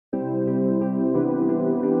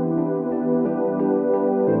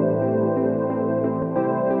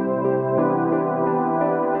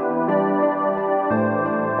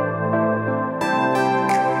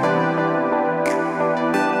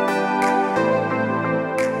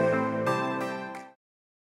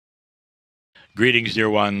Greetings, dear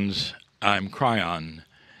ones. I'm Kryon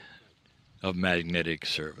of Magnetic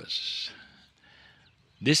Service.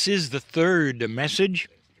 This is the third message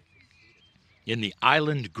in the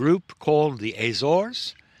island group called the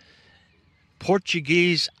Azzorres,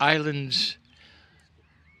 Portuguese islands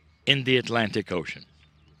in the Atlantic Ocean.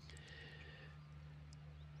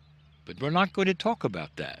 But we're not going to talk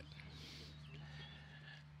about that.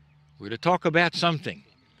 We're going to talk about something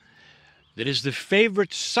that is the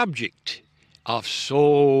favorite subject of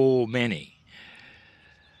so many.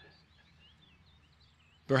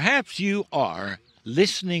 Perhaps you are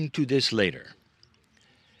listening to this later.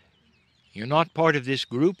 You're not part of this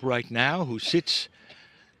group right now who sits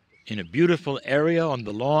in a beautiful area on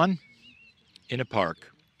the lawn in a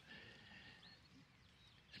park.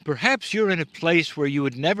 Perhaps you're in a place where you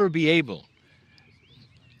would never be able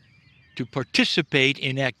to participate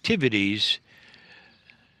in activities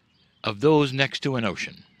of those next to an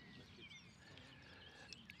ocean.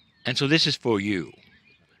 And so this is for you.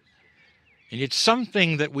 And it's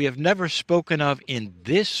something that we have never spoken of in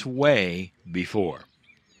this way before.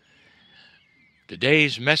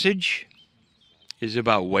 Today's message is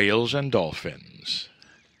about whales and dolphins.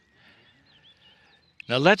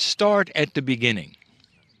 Now let's start at the beginning.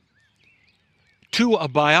 To a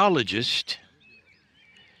biologist,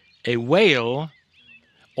 a whale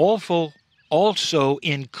also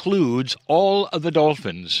includes all of the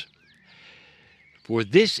dolphins, for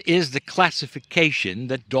this is the classification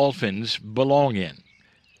that dolphins belong in,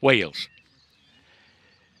 whales.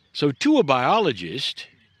 So to a biologist,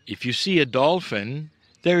 if you see a dolphin,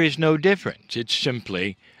 there is no difference. It's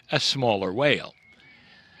simply a smaller whale.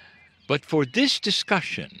 But for this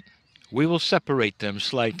discussion, we will separate them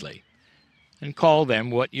slightly and call them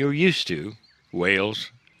what you're used to,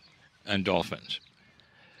 whales and dolphins.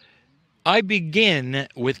 I begin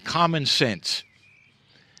with common sense,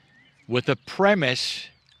 with a premise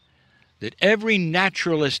that every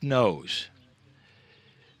naturalist knows.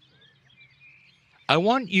 I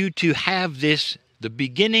want you to have this, the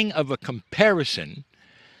beginning of a comparison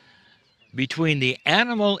between the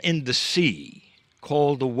animal in the sea,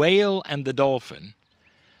 called the whale and the dolphin,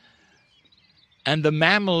 and the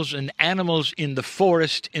mammals and animals in the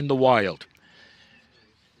forest in the wild.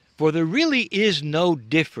 For there really is no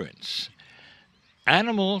difference.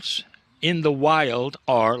 Animals in the wild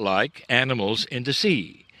are like animals in the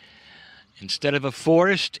sea. Instead of a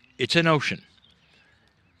forest, it's an ocean.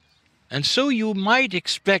 And so you might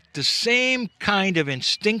expect the same kind of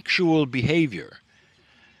instinctual behavior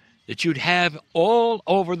that you'd have all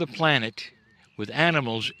over the planet with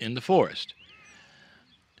animals in the forest.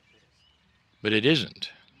 But it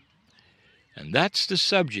isn't. And that's the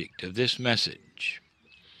subject of this message.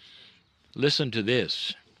 Listen to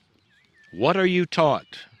this. What are you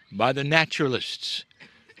taught by the naturalists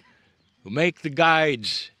who make the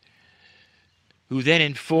guides, who then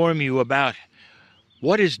inform you about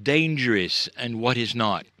what is dangerous and what is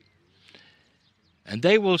not? And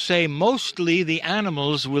they will say mostly the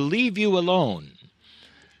animals will leave you alone.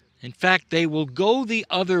 In fact, they will go the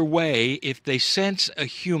other way if they sense a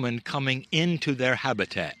human coming into their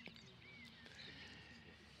habitat.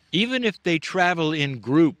 Even if they travel in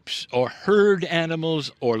groups or herd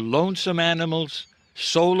animals or lonesome animals,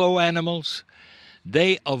 solo animals,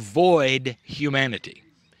 they avoid humanity.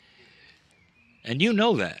 And you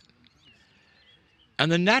know that.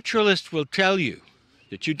 And the naturalist will tell you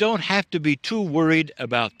that you don't have to be too worried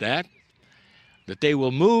about that they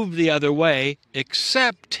will move the other way,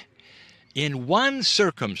 except in one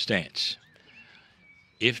circumstance: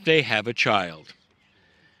 if they have a child.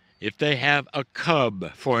 If they have a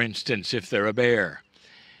cub, for instance, if they're a bear.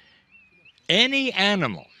 Any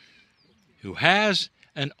animal who has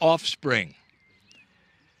an offspring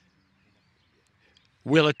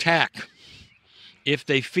will attack if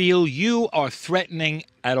they feel you are threatening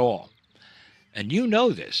at all. And you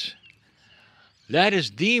know this. That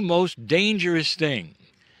is the most dangerous thing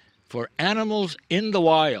for animals in the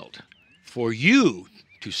wild, for you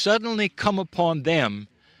to suddenly come upon them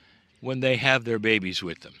when they have their babies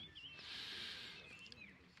with them.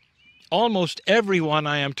 Almost everyone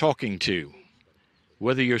I am talking to,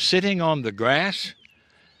 whether you're sitting on the grass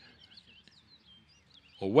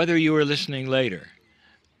or whether you are listening later,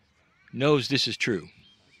 knows this is true.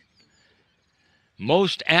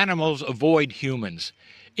 Most animals avoid humans.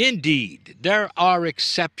 Indeed, there are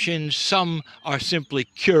exceptions. Some are simply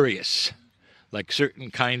curious, like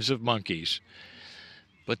certain kinds of monkeys.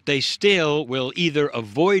 But they still will either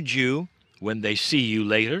avoid you when they see you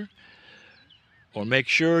later, or make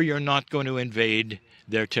sure you're not going to invade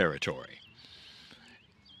their territory.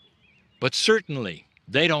 But certainly,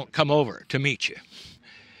 they don't come over to meet you.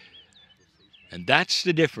 And that's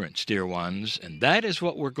the difference, dear ones, and that is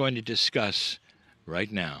what we're going to discuss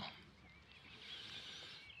right now.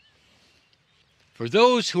 For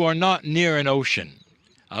those who are not near an ocean,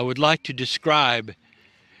 I would like to describe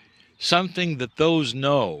something that those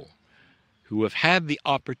know who have had the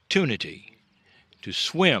opportunity to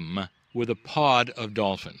swim with a pod of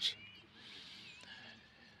dolphins.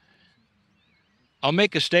 I'll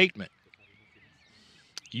make a statement.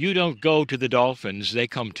 You don't go to the dolphins, they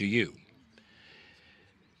come to you.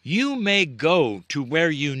 You may go to where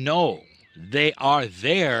you know they are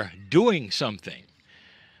there doing something,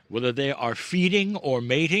 whether they are feeding or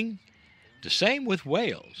mating. The same with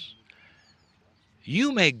whales.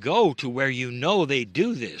 You may go to where you know they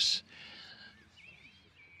do this,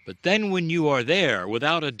 but then when you are there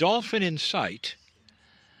without a dolphin in sight,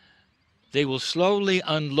 they will slowly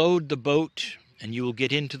unload the boat and you will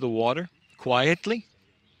get into the water quietly.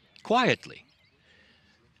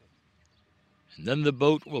 And then the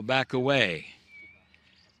boat will back away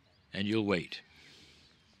and you'll wait.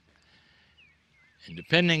 And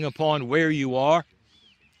depending upon where you are,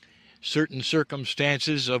 certain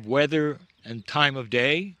circumstances of weather and time of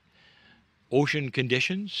day, ocean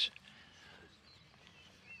conditions,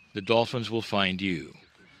 the dolphins will find you.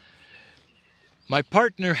 My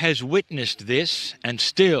partner has witnessed this, and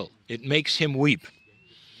still it makes him weep.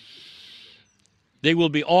 They will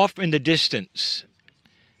be off in the distance,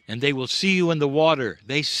 and they will see you in the water.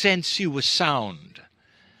 They sense you with sound,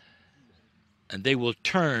 and they will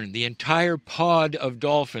turn. The entire pod of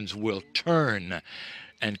dolphins will turn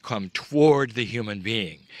and come toward the human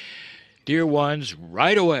being. Dear ones,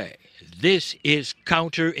 right away, this is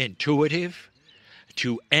counterintuitive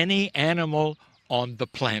to any animal on the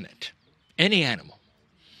planet. Any animal.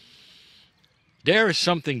 There is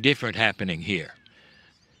something different happening here.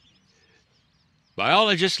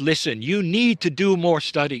 Biologists, listen, you need to do more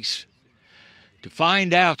studies to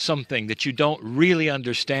find out something that you don't really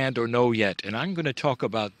understand or know yet, and I'm going to talk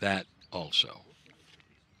about that also.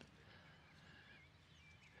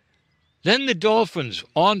 Then the dolphins,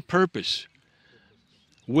 on purpose,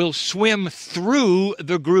 will swim through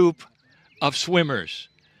the group of swimmers.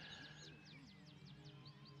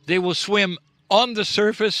 They will swim on the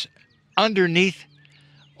surface, underneath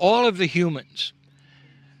all of the humans.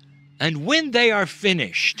 And when they are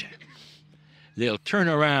finished, they'll turn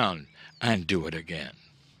around and do it again.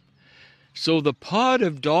 So the pod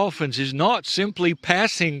of dolphins is not simply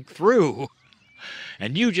passing through,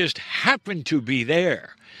 and you just happen to be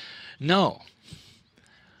there. No.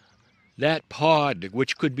 That pod,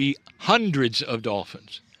 which could be hundreds of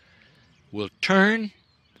dolphins, will turn,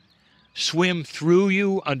 swim through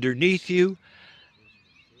you, underneath you,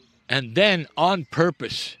 and then on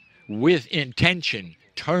purpose, with intention,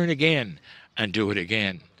 turn again and do it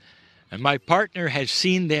again. And my partner has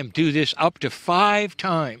seen them do this up to 5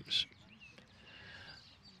 times.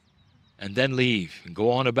 And then leave and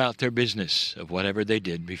go on about their business of whatever they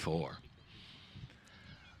did before.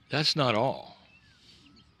 That's not all.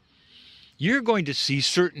 You're going to see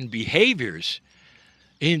certain behaviors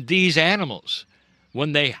in these animals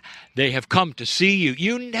when they have come to see you.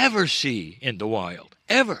 You never see in the wild,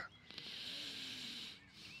 ever.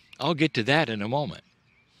 I'll get to that in a moment.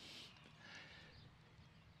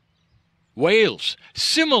 Whales,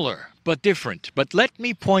 similar but different. But let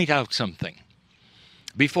me point out something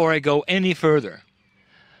before I go any further.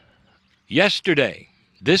 Yesterday,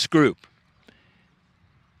 this group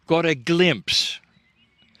got a glimpse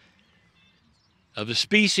of a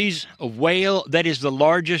species of whale that is the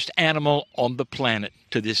largest animal on the planet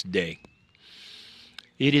to this day.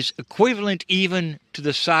 It is equivalent even to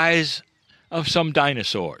the size of some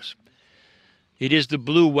dinosaurs. It is the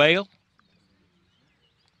blue whale,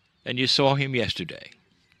 and you saw him yesterday.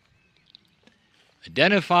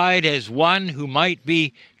 Identified as one who might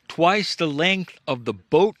be twice the length of the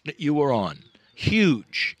boat that you were on.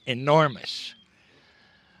 Huge, enormous.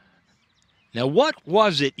 Now, what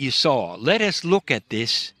was it you saw? Let us look at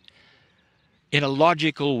this in a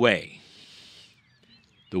logical way.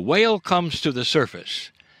 The whale comes to the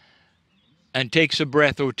surface and takes a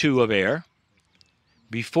breath or two of air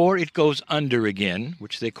before it goes under again,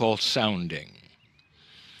 which they call sounding.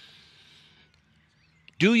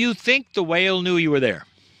 Do you think the whale knew you were there?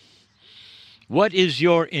 What is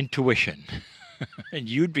your intuition? And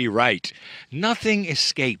you'd be right. Nothing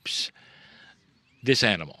escapes this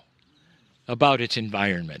animal about its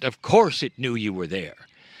environment. Of course it knew you were there.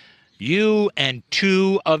 You and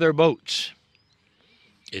 2 other boats.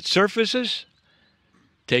 It surfaces,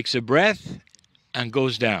 takes a breath, and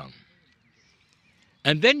goes down.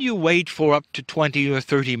 And then you wait for up to 20 or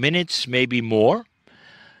 30 minutes, maybe more,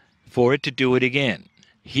 for it to do it again.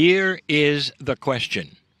 Here is the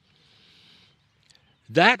question.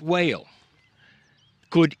 That whale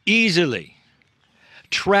could easily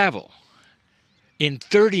travel in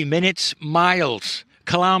 30 minutes, miles,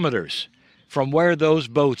 kilometers from where those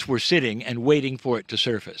boats were sitting and waiting for it to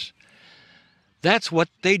surface. That's what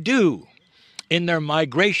they do in their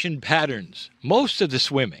migration patterns. Most of the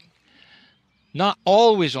swimming, not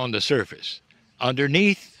always on the surface,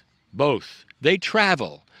 underneath, both. They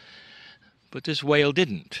travel, but this whale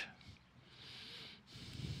didn't.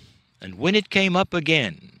 And when it came up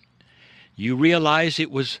again, you realize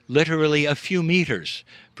it was literally a few meters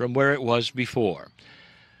from where it was before.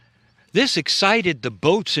 This excited the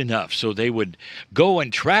boats enough so they would go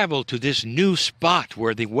and travel to this new spot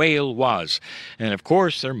where the whale was. And of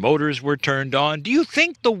course, their motors were turned on. Do you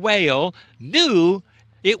think the whale knew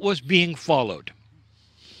it was being followed?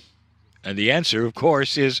 And the answer, of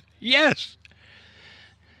course, is yes.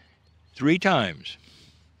 3 times.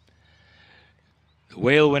 The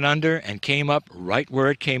whale went under and came up right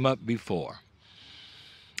where it came up before.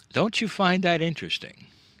 Don't you find that interesting?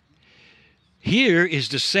 Here is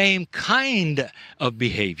the same kind of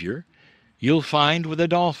behavior you'll find with a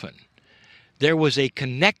dolphin. There was a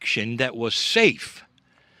connection that was safe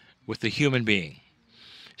with the human being.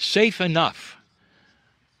 Safe enough.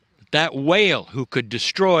 That whale who could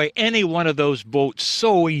destroy any one of those boats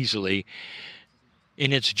so easily,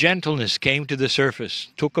 in its gentleness came to the surface,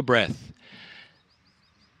 took a breath,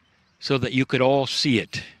 so that you could all see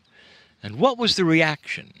it. And what was the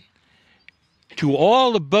reaction? To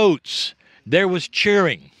all the boats, there was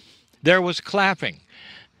cheering, there was clapping,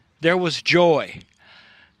 there was joy,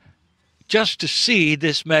 just to see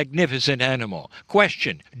this magnificent animal.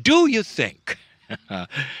 Question, do you think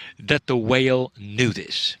that the whale knew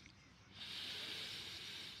this?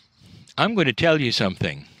 I'm going to tell you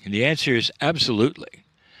something, and the answer is absolutely.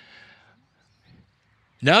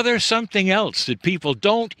 Now there's something else that people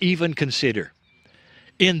don't even consider.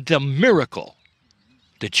 In the miracle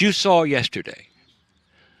that you saw yesterday,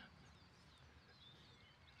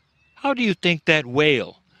 how do you think that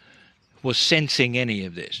whale was sensing any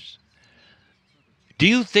of this? Do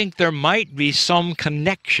you think there might be some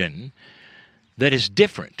connection that is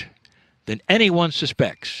different than anyone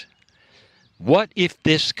suspects? What if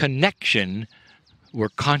this connection were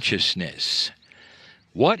consciousness?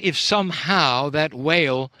 What if somehow that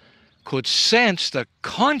whale could sense the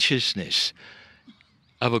consciousness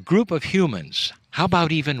of a group of humans, how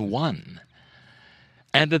about even one,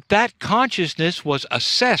 and that consciousness was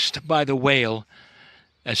assessed by the whale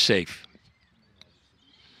as safe?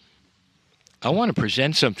 I want to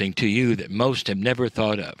present something to you that most have never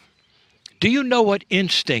thought of. Do you know what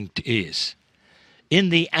instinct is? In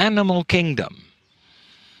the animal kingdom,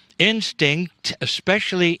 instinct,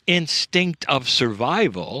 especially instinct of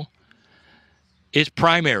survival, is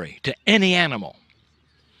primary to any animal.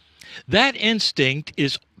 That instinct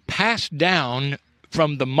is passed down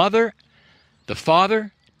from the mother, the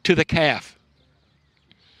father, to the calf.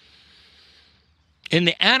 In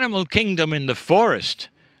the animal kingdom, in the forest,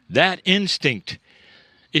 that instinct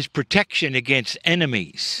is protection against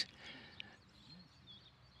enemies.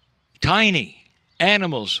 Tiny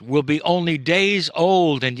animals will be only days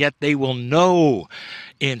old, and yet they will know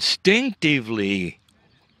instinctively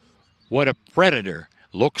what a predator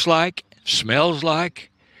looks like, smells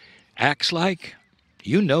like, acts like.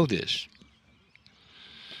 You know this.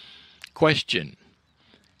 Question: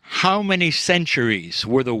 how many centuries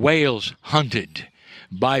were the whales hunted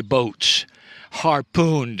by boats,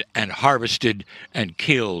 harpooned and harvested and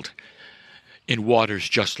killed in waters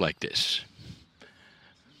just like this?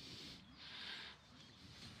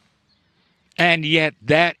 And yet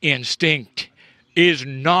that instinct is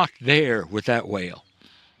not there with that whale.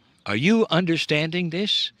 Are you understanding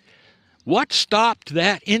this? What stopped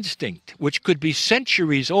that instinct, which could be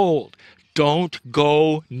centuries old? Don't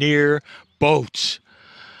go near boats.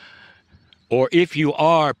 Or if you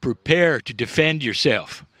are, prepare to defend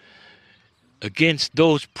yourself against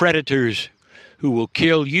those predators who will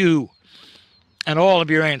kill you and all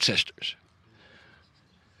of your ancestors.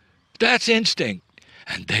 That's instinct,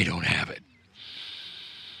 and they don't have it.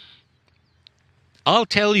 I'll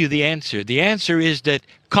tell you the answer. The answer is that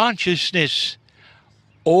consciousness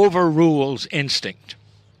overrules instinct.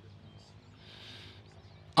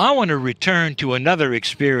 I want to return to another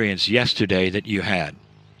experience yesterday that you had.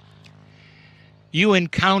 You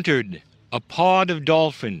encountered a pod of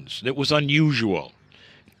dolphins that was unusual.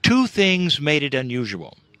 2 things made it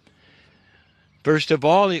unusual. First of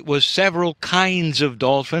all, it was several kinds of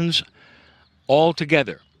dolphins all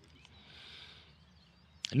together.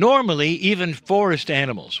 Normally, even forest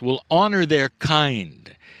animals will honor their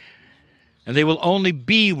kind. and they will only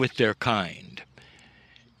be with their kind.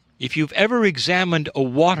 If you've ever examined a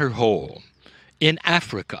water hole in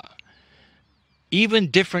Africa,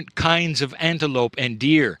 even different kinds of antelope and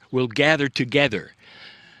deer will gather together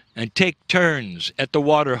and take turns at the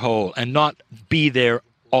water hole and not be there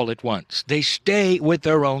all at once. They stay with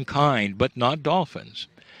their own kind, but not dolphins.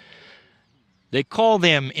 They call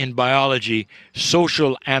them in biology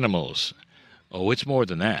social animals. Oh, it's more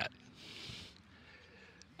than that.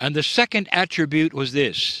 And the second attribute was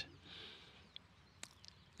this,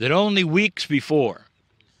 that only weeks before,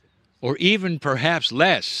 or even perhaps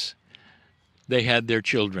less, they had their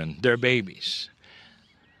children, their babies.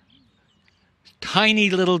 Tiny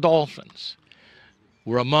little dolphins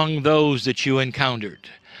were among those that you encountered.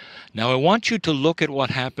 Now I want you to look at what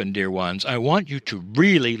happened, dear ones. I want you to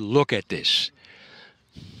really look at this.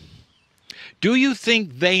 Do you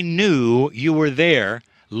think they knew you were there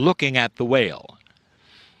looking at the whale?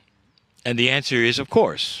 And the answer is, of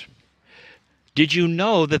course. Did you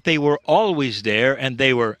know that they were always there and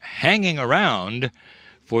they were hanging around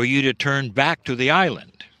for you to turn back to the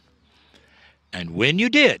island? And when you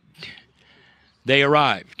did, they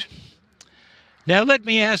arrived. Now let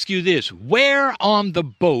me ask you this. Where on the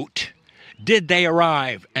boat did they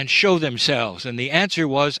arrive and show themselves? And the answer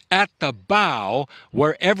was at the bow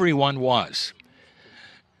where everyone was.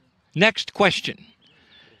 Next question.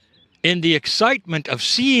 In the excitement of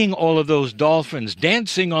seeing all of those dolphins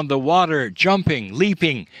dancing on the water, jumping,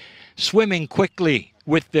 leaping, swimming quickly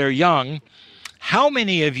with their young, how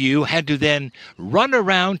many of you had to then run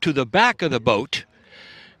around to the back of the boat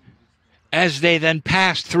as they then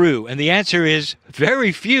passed through? And the answer is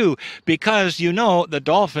very few, because you know the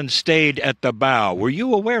dolphins stayed at the bow. Were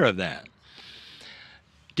you aware of that?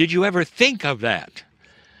 Did you ever think of that?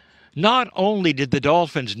 Not only did the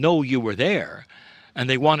dolphins know you were there, and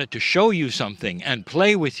they wanted to show you something and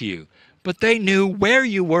play with you, but they knew where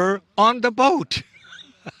you were on the boat.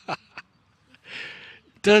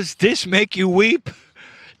 Does this make you weep?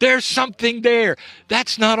 There's something there.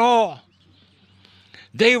 That's not all.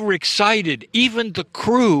 They were excited. Even the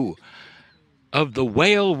crew of the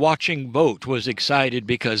whale-watching boat was excited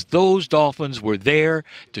because those dolphins were there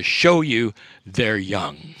to show you their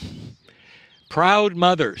young. Proud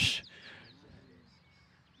mothers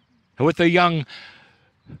with their young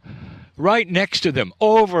right next to them,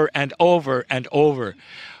 over and over and over,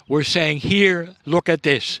 were saying, here, look at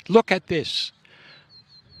this, look at this.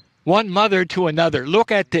 One mother to another, look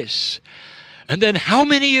at this. And then how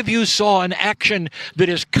many of you saw an action that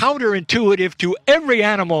is counterintuitive to every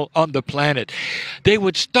animal on the planet? They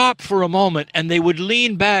would stop for a moment and they would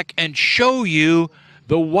lean back and show you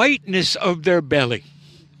the whiteness of their belly.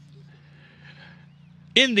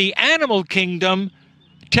 In the animal kingdom,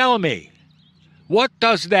 tell me, what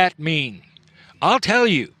does that mean? I'll tell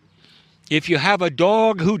you. If you have a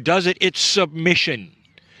dog who does it, it's submission.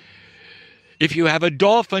 If you have a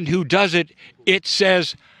dolphin who does it, it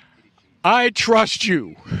says, I trust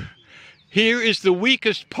you. Here is the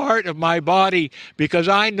weakest part of my body because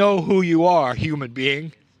I know who you are, human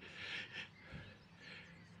being.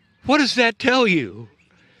 What does that tell you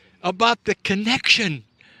about the connection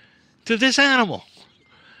to this animal?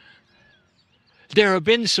 There have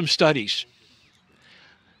been some studies.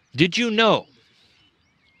 Did you know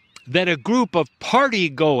that a group of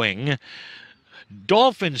party-going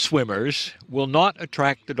dolphin swimmers will not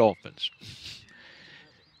attract the dolphins,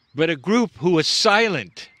 but a group who is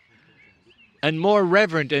silent and more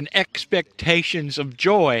reverent in expectations of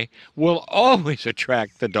joy will always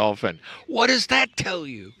attract the dolphin? What does that tell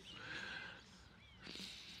you?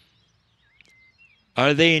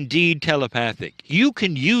 Are they indeed telepathic? You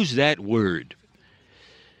can use that word.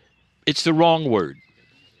 It's the wrong word.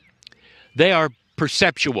 They are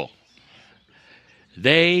perceptual.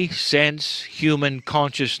 They sense human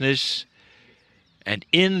consciousness, and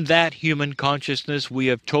in that human consciousness, we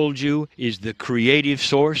have told you, is the creative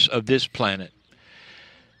source of this planet.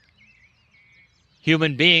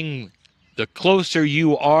 Human being, the closer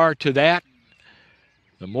you are to that,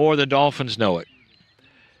 the more the dolphins know it.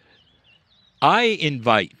 I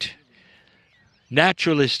invite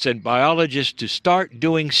naturalists and biologists to start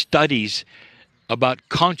doing studies about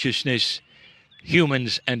consciousness,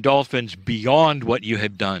 humans and dolphins, beyond what you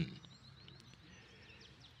have done.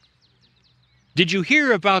 Did you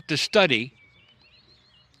hear about the study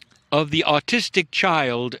of the autistic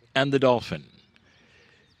child and the dolphin?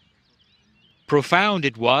 Profound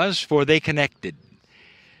it was, for they connected.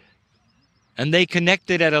 And they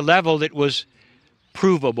connected at a level that was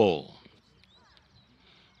provable.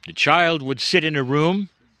 The child would sit in a room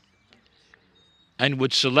and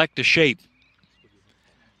would select a shape,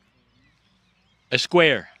 a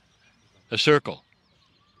square, a circle,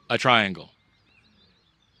 a triangle.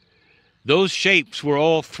 Those shapes were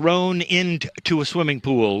all thrown into a swimming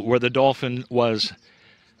pool where the dolphin was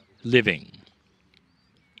living.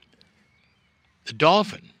 The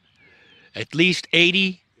dolphin, at least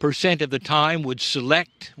 80% of the time, would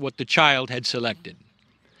select what the child had selected,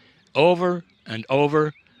 over and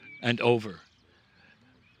over and over.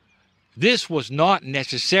 This was not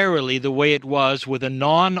necessarily the way it was with a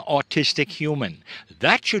non-autistic human.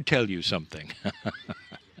 That should tell you something.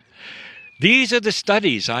 These are the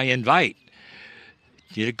studies I invite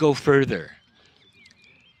you to go further.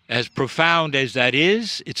 As profound as that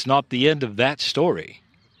is, it's not the end of that story.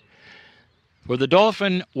 For the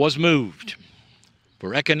dolphin was moved.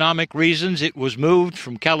 For economic reasons, it was moved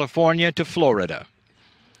from California to Florida.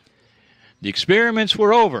 The experiments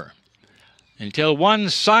were over until one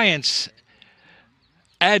science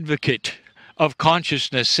advocate of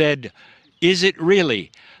consciousness said, "Is it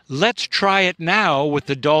really? Let's try it now with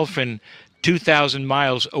the dolphin 2,000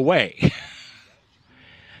 miles away."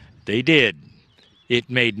 They did. It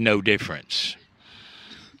made no difference.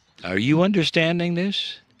 Are you understanding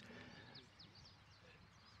this?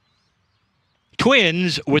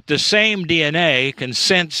 Twins with the same DNA can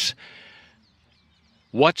sense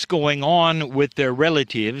what's going on with their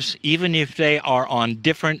relatives, even if they are on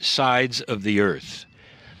different sides of the earth.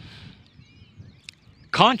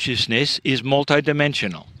 Consciousness is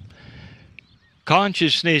multidimensional.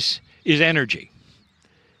 Consciousness is energy.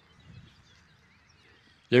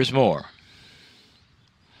 There's more.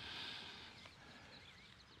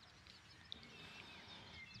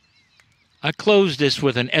 I close this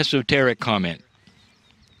with an esoteric comment.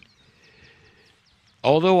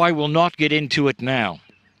 Although I will not get into it now,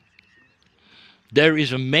 there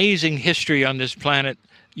is amazing history on this planet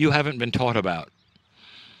you haven't been taught about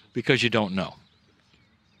because you don't know.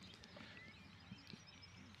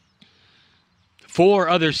 4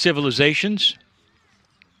 other civilizations,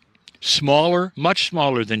 smaller, much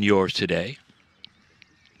smaller than yours today,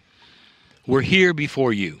 were here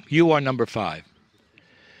before you. You are number 5.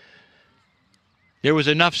 There was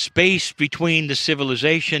enough space between the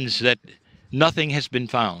civilizations that nothing has been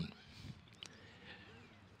found.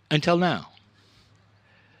 Until now.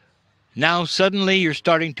 Now suddenly you're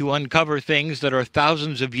starting to uncover things that are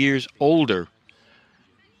thousands of years older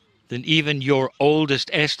than even your oldest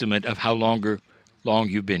estimate of how long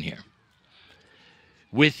you've been here.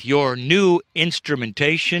 With your new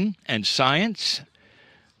instrumentation and science,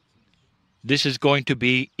 this is going to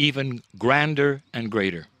be even grander and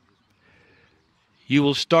greater. You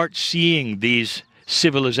will start seeing these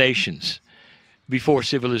civilizations before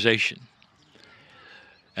civilization.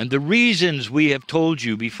 And the reasons we have told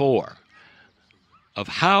you before of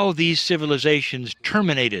how these civilizations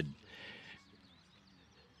terminated,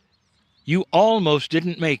 you almost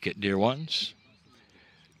didn't make it, dear ones.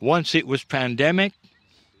 Once it was pandemic,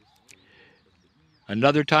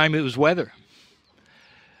 another time it was weather.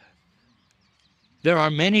 There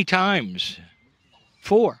are many times,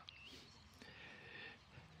 4,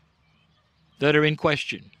 that are in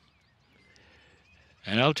question.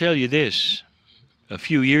 And I'll tell you this, a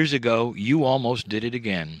few years ago, you almost did it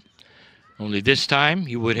again. Only this time,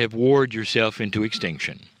 you would have warred yourself into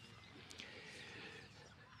extinction.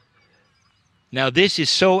 Now, this is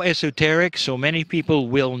so esoteric, so many people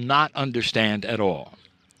will not understand at all.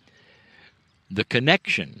 The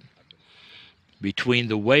connection between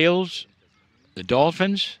the whales, the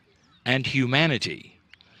dolphins, and humanity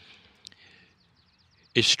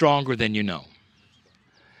is stronger than you know.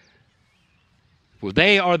 For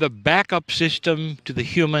they are the backup system to the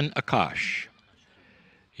human Akash.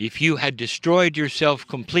 If you had destroyed yourself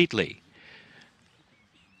completely,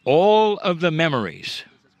 all of the memories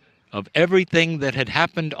of everything that had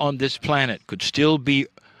happened on this planet could still be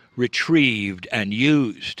retrieved and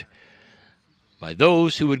used by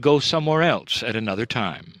those who would go somewhere else at another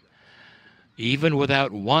time. Even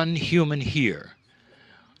without one human here,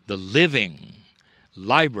 the living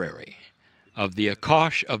library of the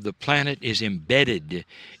Akash of the planet is embedded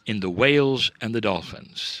in the whales and the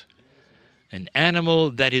dolphins. An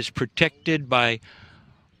animal that is protected by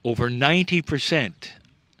over 90%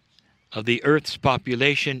 of the Earth's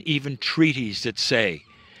population, even treaties that say,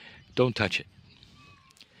 don't touch it.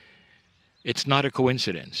 It's not a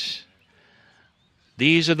coincidence.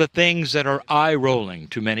 These are the things that are eye-rolling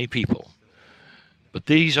to many people. But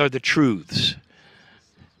these are the truths.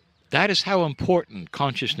 That is how important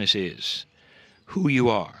consciousness is, who you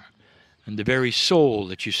are, and the very soul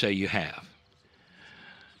that you say you have.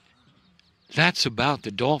 That's about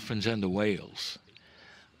the dolphins and the whales.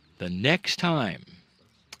 The next time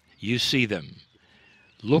you see them,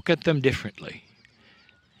 look at them differently.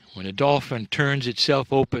 When a dolphin turns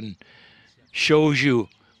itself open, shows you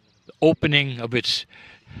the opening of its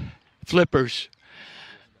flippers,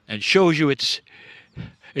 and shows you its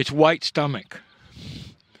white stomach,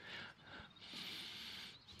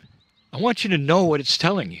 I want you to know what it's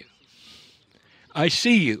telling you. I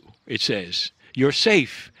see you, it says. You're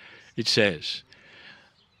safe, it says.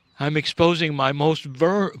 I'm exposing my most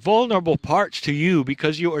vulnerable parts to you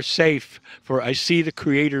because you are safe, for I see the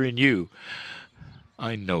Creator in you.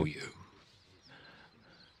 I know you.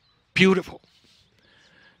 Beautiful.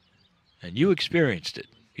 And you experienced it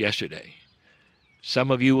yesterday.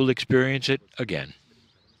 Some of you will experience it again.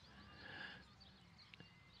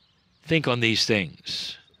 Think on these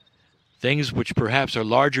things. Things which perhaps are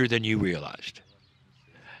larger than you realized.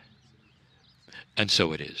 And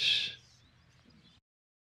so it is.